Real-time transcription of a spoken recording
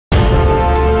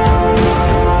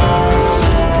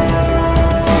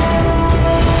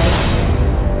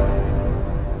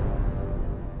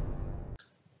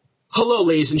Hello,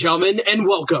 ladies and gentlemen, and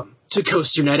welcome to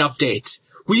COASTER-net Update.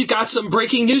 We've got some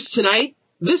breaking news tonight,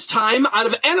 this time out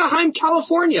of Anaheim,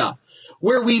 California,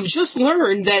 where we've just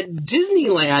learned that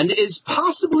Disneyland is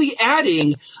possibly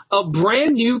adding a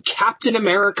brand new Captain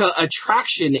America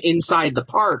attraction inside the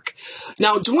park.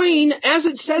 Now, Dwayne, as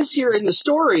it says here in the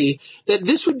story, that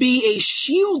this would be a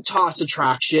shield toss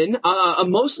attraction,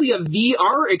 mostly a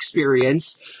VR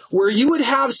experience, where you would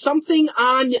have something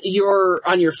on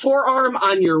your forearm,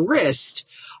 on your wrist,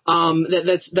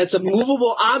 that's a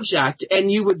movable object,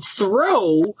 and you would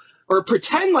throw or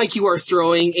pretend like you are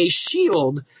throwing a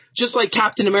shield, just like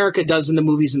Captain America does in the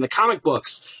movies and the comic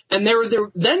books. And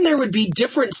then there would be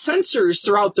different sensors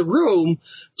throughout the room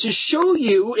to show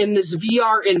you in this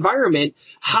VR environment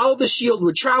how the shield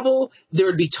would travel. There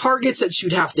would be targets that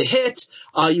you'd have to hit.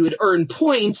 You would earn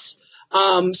points.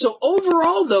 So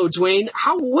overall, though, Dwayne,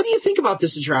 what do you think about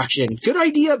this attraction? Good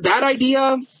idea? Bad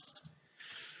idea?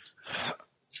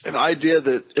 An idea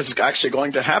that is actually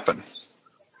going to happen.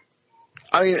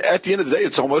 I mean, at the end of the day,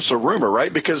 it's almost a rumor,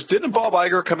 right? Because didn't Bob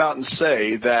Iger come out and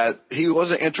say that he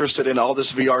wasn't interested in all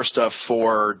this VR stuff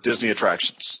for Disney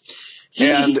attractions? He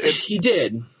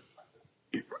did.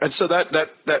 And so that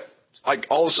like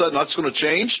all of a sudden that's going to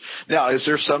change. Now, is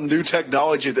there some new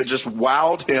technology that just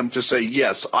wowed him to say,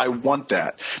 yes, I want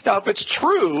that? Now, if it's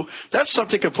true, that's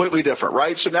something completely different,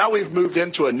 right? So now we've moved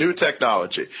into a new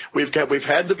technology. We've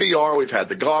had the VR, we've had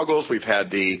the goggles, we've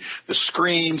had the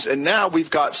screens, and now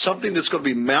we've got something that's going to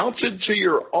be mounted to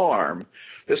your arm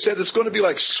that says it's going to be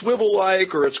like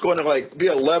swivel-like, or it's going to like be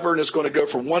a lever and it's going to go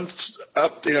from one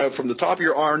up, from the top of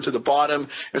your arm to the bottom.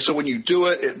 And so when you do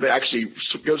it, it actually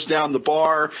goes down the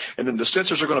bar, and then the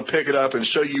sensors are going to pick it up and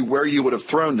show you where you would have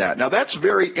thrown that. Now that's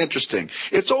very interesting.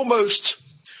 It's almost,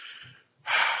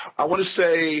 I don't want to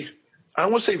say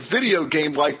video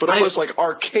game-like, but almost like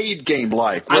arcade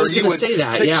game-like. I was going to say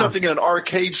that, take something in an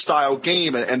arcade-style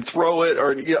game and throw it,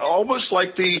 or almost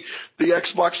like the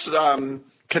Xbox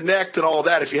Connect and all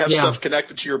that. If you have stuff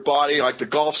connected to your body, like the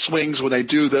golf swings when they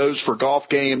do those for golf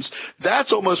games,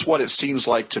 that's almost what it seems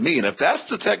like to me. And if that's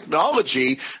the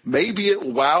technology, maybe it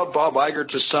wowed Bob Iger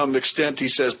to some extent. He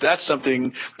says that's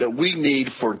something that we need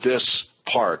for this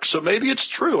park. So maybe it's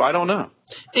true. I don't know.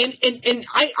 And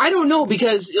I don't know,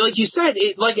 because like you said,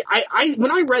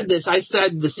 when I read this, I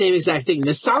said the same exact thing.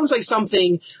 This sounds like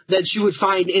something that you would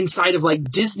find inside of like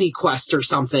Disney Quest or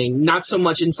something, not so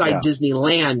much inside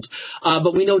Disneyland.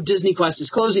 But we know Disney Quest is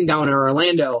closing down in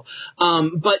Orlando.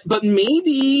 But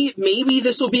maybe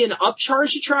this will be an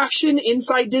upcharge attraction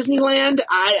inside Disneyland.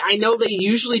 I know they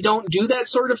usually don't do that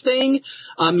sort of thing.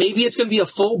 Maybe it's going to be a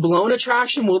full blown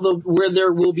attraction where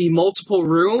there will be multiple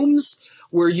rooms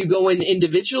where you go in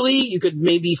individually. You could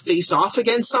maybe face off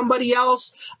against somebody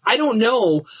else. I don't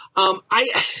know. But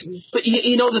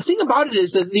the thing about it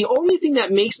is that the only thing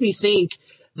that makes me think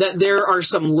that there are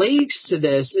some legs to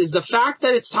this is the fact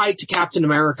that it's tied to Captain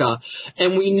America.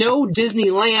 And we know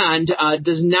Disneyland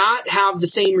does not have the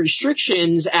same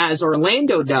restrictions as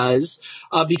Orlando does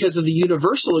because of the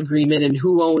Universal agreement and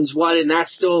who owns what, and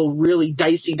that's still really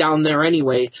dicey down there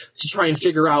anyway to try and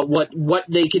figure out what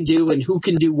they can do and who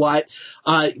can do what.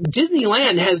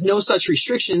 Disneyland has no such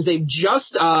restrictions. They've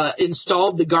just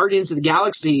installed the Guardians of the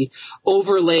Galaxy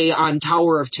overlay on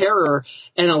Tower of Terror,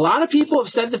 and a lot of people have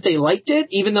said that they liked it,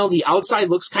 even though the outside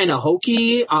looks kind of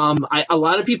hokey. A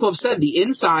lot of people have said the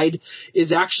inside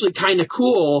is actually kind of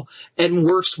cool and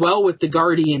works well with the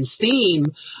Guardians theme.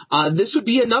 This would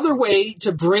be another way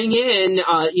to bring in,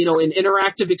 an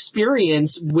interactive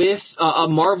experience with a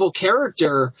Marvel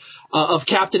character of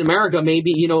Captain America,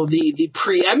 maybe, the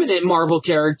preeminent Marvel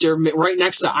character right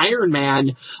next to Iron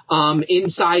Man,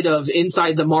 inside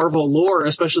the Marvel lore,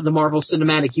 especially the Marvel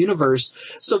Cinematic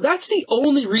Universe. So that's the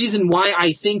only reason why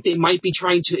I think they might be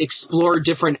trying to explore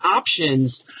different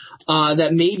options,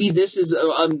 that maybe this is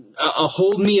a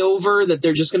hold me over, that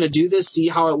they're just going to do this, see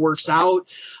how it works out.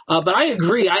 But I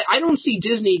agree. I don't see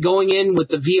Disney going in with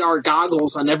the VR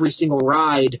goggles on every single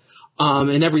ride,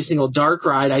 and every single dark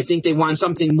ride. I think they want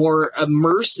something more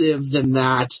immersive than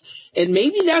that. And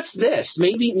maybe that's this.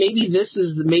 Maybe this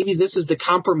is the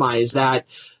compromise, that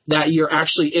you're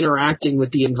actually interacting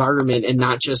with the environment and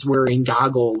not just wearing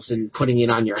goggles and putting it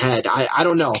on your head. I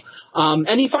don't know.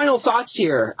 Any final thoughts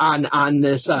here on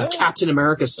this Captain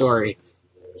America story?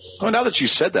 Well, now that you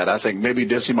said that, I think maybe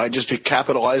Disney might just be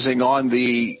capitalizing on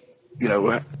the,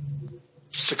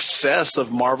 success of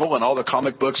Marvel and all the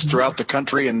comic books throughout the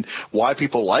country and why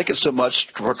people like it so much.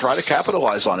 Try to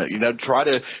capitalize on it. Try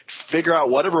to figure out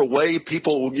whatever way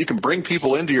you can bring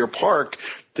people into your park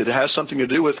that has something to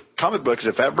do with comic books.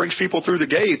 If that brings people through the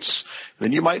gates,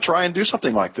 then you might try and do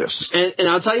something like this. And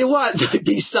I'll tell you what, they'd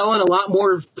be selling a lot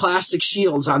more plastic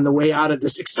shields on the way out of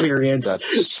this experience.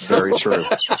 That's very true.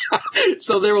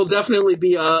 So there will definitely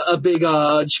be a big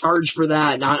charge for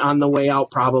that on the way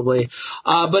out, probably.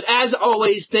 But as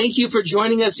always, thank you for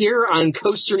joining us here on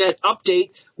COASTER-net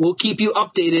Update. We'll keep you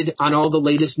updated on all the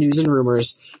latest news and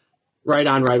rumors. Right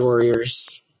on, Ride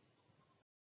Warriors.